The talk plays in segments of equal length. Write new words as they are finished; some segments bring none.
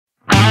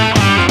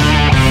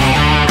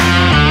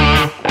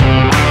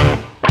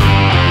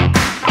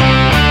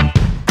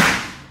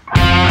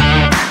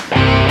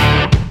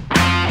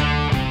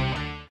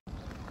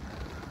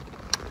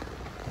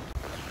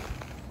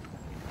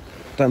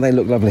Don't they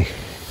look lovely?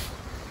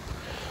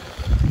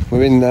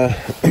 We're in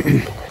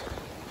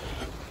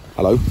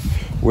hello.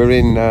 We're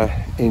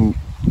in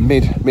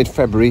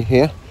mid-February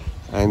here,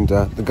 and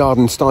the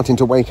garden's starting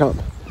to wake up,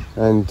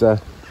 and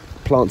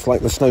plants like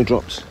the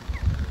snowdrops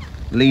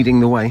leading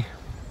the way.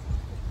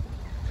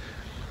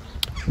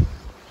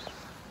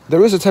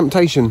 There is a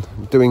temptation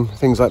doing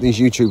things like these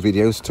YouTube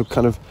videos to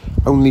kind of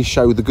only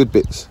show the good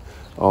bits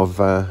of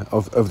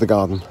the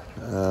garden,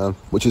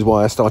 which is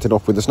why I started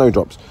off with the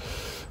snowdrops.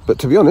 But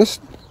to be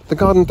honest, the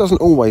garden doesn't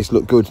always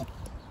look good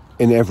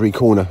in every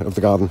corner of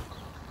the garden.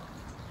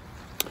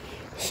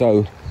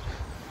 So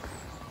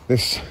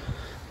this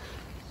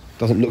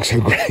doesn't look so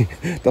great.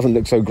 Doesn't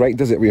look so great,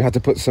 does it? We had to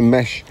put some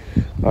mesh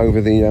over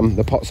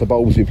the pots of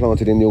bulbs we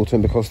planted in the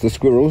autumn because the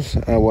squirrels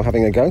were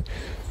having a go.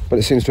 But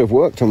it seems to have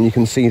worked, and you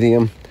can see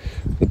the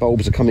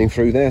bulbs are coming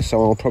through there.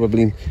 So I'll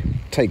probably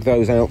take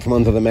those out from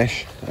under the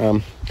mesh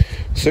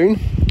soon.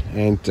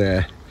 And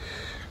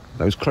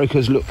those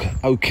crocus look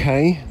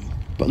okay,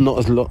 but not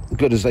as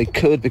good as they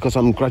could, because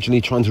I'm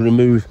gradually trying to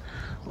remove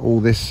all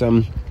this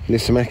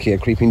Lysimachia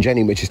creeping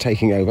Jenny, which is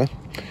taking over.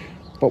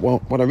 But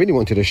what I really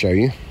wanted to show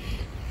you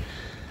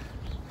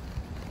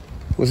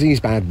was these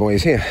bad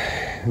boys here,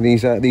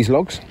 these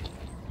logs,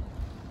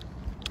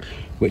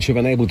 which have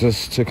enabled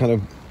us to kind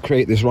of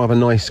create this rather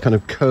nice kind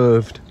of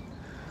curved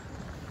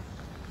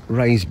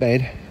raised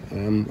bed.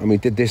 And we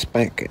did this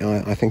back,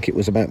 I think it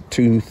was about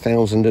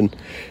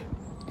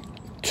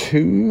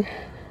 2002.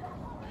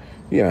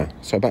 Yeah,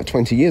 so about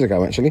 20 years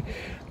ago actually.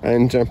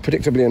 And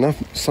predictably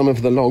enough, some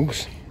of the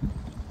logs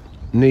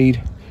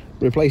need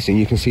replacing.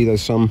 You can see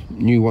there's some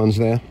new ones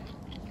there.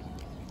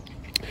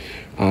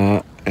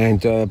 But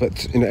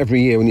you know,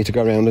 every year we need to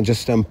go around and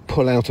just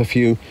pull out a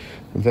few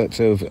that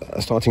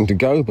are starting to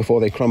go before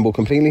they crumble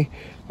completely,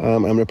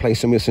 and replace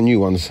them with some new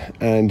ones.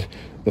 And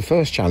the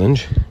first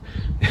challenge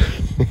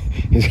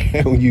is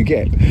how you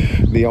get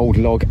the old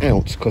log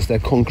out, because they're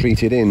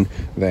concreted in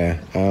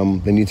there.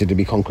 They needed to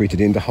be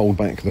concreted in to hold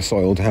back the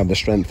soil, to have the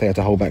strength there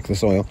to hold back the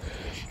soil.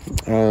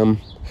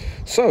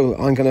 So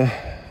I'm going to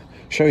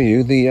show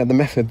you the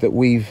method that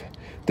we've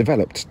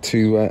developed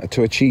to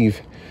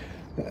achieve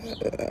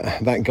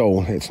that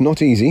goal. It's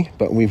not easy,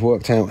 but we've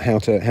worked out how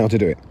to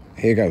do it.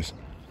 Here goes.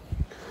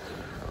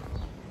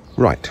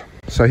 Right,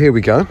 so here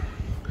we go.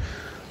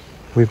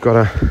 We've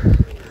got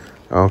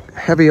a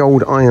heavy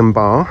old iron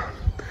bar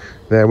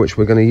there, which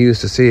we're going to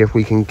use to see if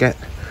we can get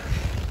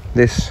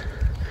this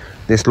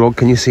log.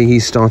 Can you see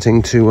he's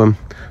starting to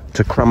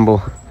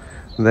crumble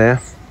there,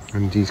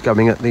 and he's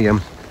going at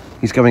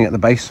the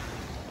base.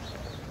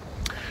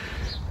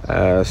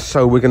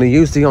 So we're going to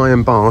use the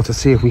iron bar to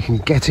see if we can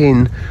get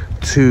in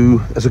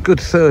to, as a good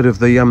third of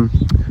the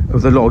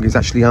log is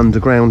actually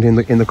underground in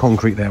the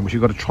concrete there, which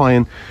you've got to try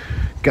and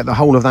get the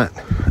whole of that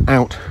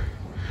out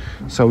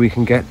so we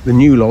can get the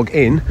new log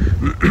in.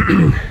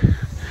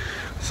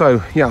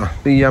 So yeah,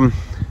 the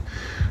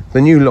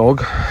new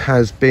log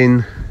has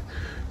been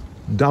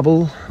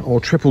double or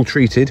triple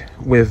treated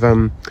with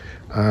a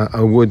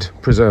wood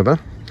preserver.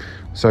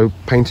 So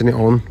painting it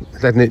on,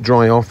 letting it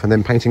dry off, and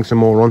then painting some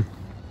more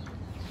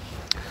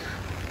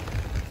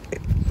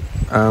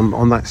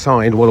on that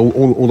side, well,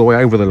 all the way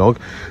over the log.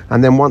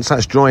 And then once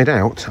that's dried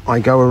out, I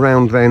go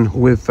around then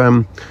with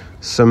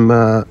some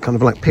kind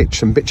of like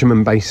pitch and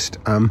bitumen based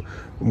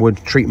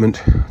wood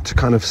treatment to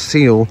kind of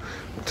seal,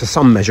 to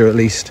some measure at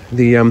least,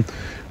 the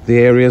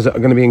areas that are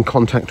going to be in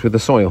contact with the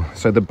soil.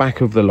 So the back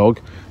of the log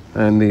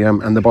and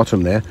the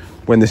bottom there,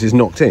 when this is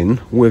knocked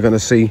in, we're going to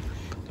see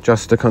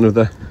just the kind of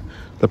the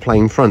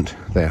plain front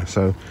there.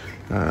 So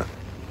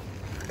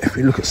if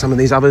we look at some of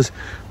these others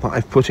that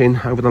I've put in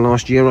over the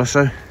last year or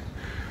so,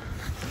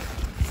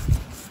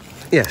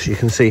 yes, you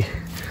can see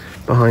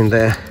behind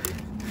there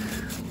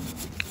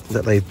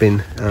that they've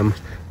been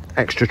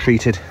extra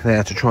treated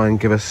there to try and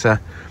give us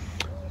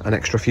an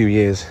extra few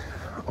years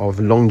of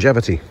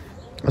longevity.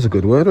 That's a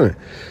good word, isn't it?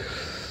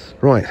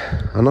 Right,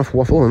 enough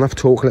waffle, enough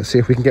talk. Let's see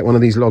if we can get one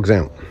of these logs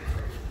out.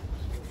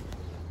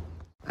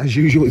 As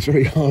usual, it's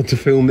very hard to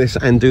film this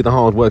and do the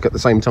hard work at the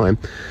same time.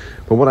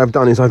 But what I've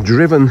done is I've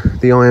driven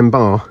the iron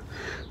bar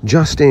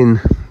just in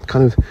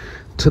kind of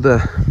to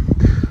the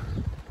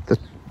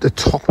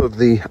top of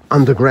the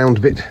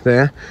underground bit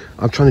there.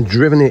 I've tried to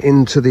driven it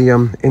into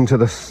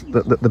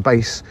the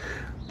base,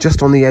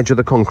 just on the edge of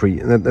the concrete.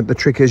 The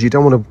trick is you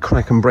don't want to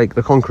crack and break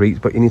the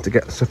concrete, but you need to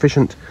get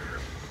sufficient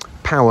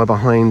power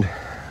behind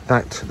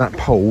that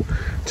pole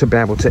to be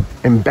able to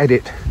embed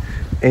it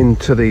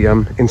into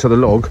the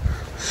log,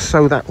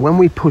 so that when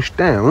we push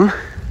down,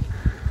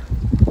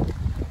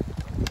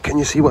 can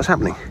you see what's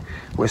happening?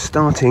 We're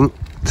starting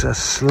to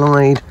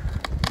slide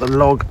the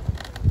log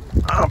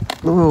up.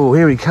 Oh,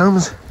 here he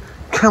comes.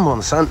 Come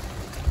on, son.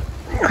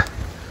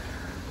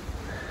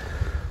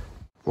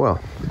 Well,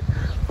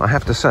 I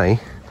have to say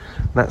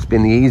that's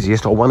been the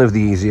easiest, or one of the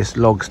easiest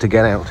logs to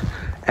get out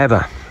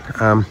ever.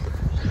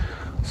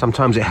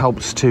 Sometimes it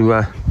helps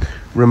to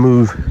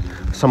remove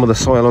some of the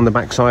soil on the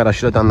backside. I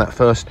should have done that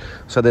first,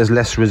 so there's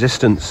less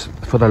resistance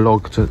for the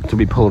log to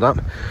be pulled up.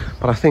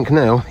 But I think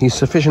now he's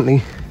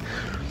sufficiently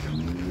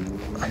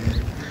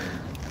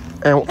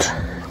out.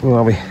 Where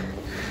are we?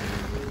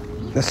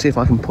 Let's see if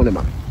I can pull him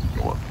up.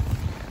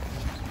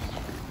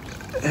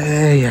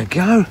 There you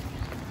go.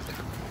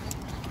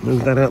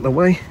 Move that out of the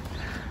way.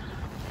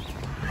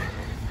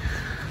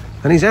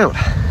 And he's out.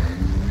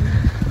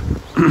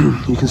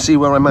 You can see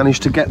where I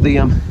managed to get the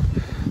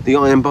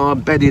iron bar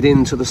bedded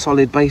into the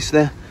solid base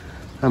there,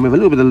 and with a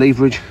little bit of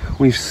leverage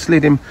we've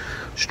slid him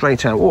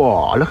straight out.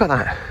 Oh, look at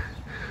that.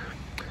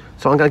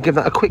 So I'm going to give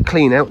that a quick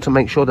clean out to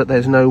make sure that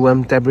there's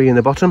no debris in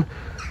the bottom,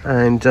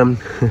 and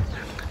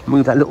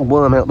move that little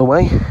worm out the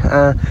way,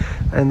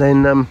 and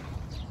then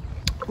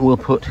we'll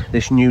put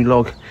this new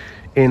log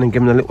in and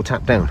give him a little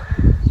tap down.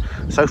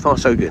 So far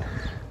so good.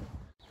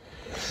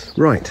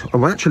 Right,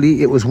 well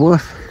actually it was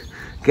worth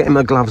getting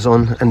my gloves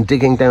on and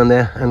digging down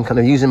there and kind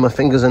of using my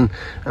fingers and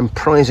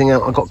prizing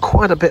out. I got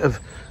quite a bit of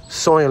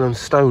soil and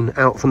stone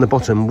out from the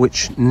bottom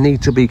which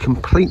need to be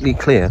completely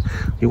clear.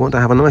 You want to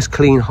have a nice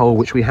clean hole,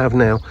 which we have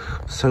now,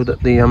 so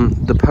that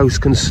the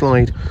post can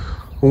slide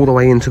all the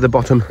way into the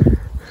bottom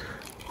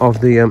of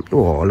the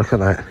oh, look at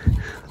that,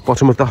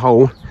 bottom of the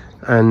hole,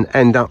 and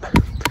end up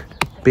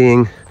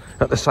being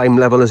at the same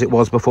level as it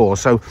was before.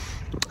 So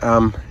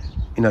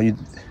you know,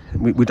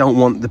 we don't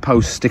want the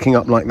post sticking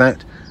up like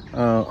that.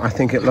 I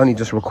think it'll only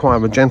just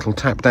require a gentle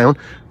tap down.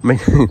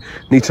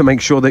 Need to make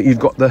sure that you've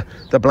got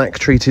the black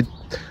treated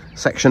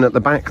section at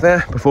the back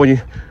there before you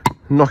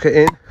knock it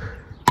in.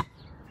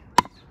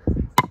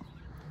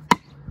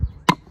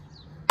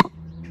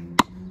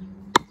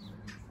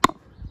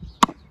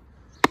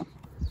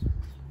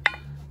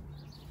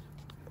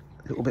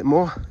 A little bit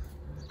more.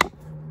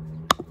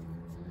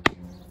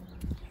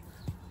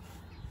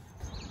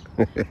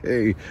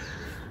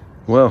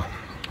 Well,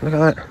 look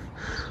at that.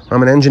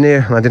 I'm an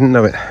engineer and I didn't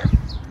know it.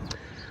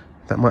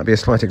 That might be a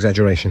slight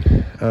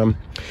exaggeration.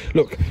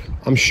 Look,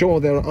 I'm sure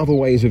there are other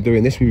ways of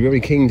doing this. We'd be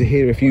very keen to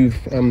hear if you've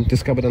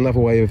discovered another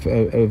way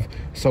of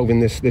solving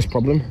this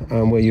problem,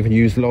 where you've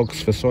used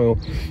logs for soil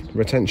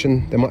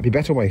retention. There might be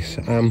better ways.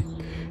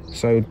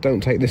 So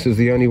don't take this as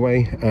the only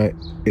way.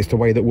 It's the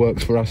way that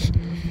works for us.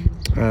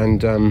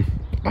 And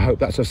I hope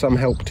that's of some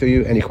help to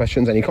you. Any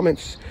questions, any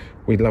comments?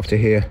 We'd love to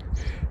hear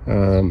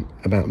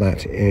about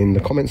that in the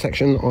comment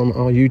section on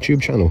our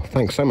YouTube channel.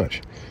 Thanks so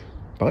much.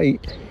 Bye.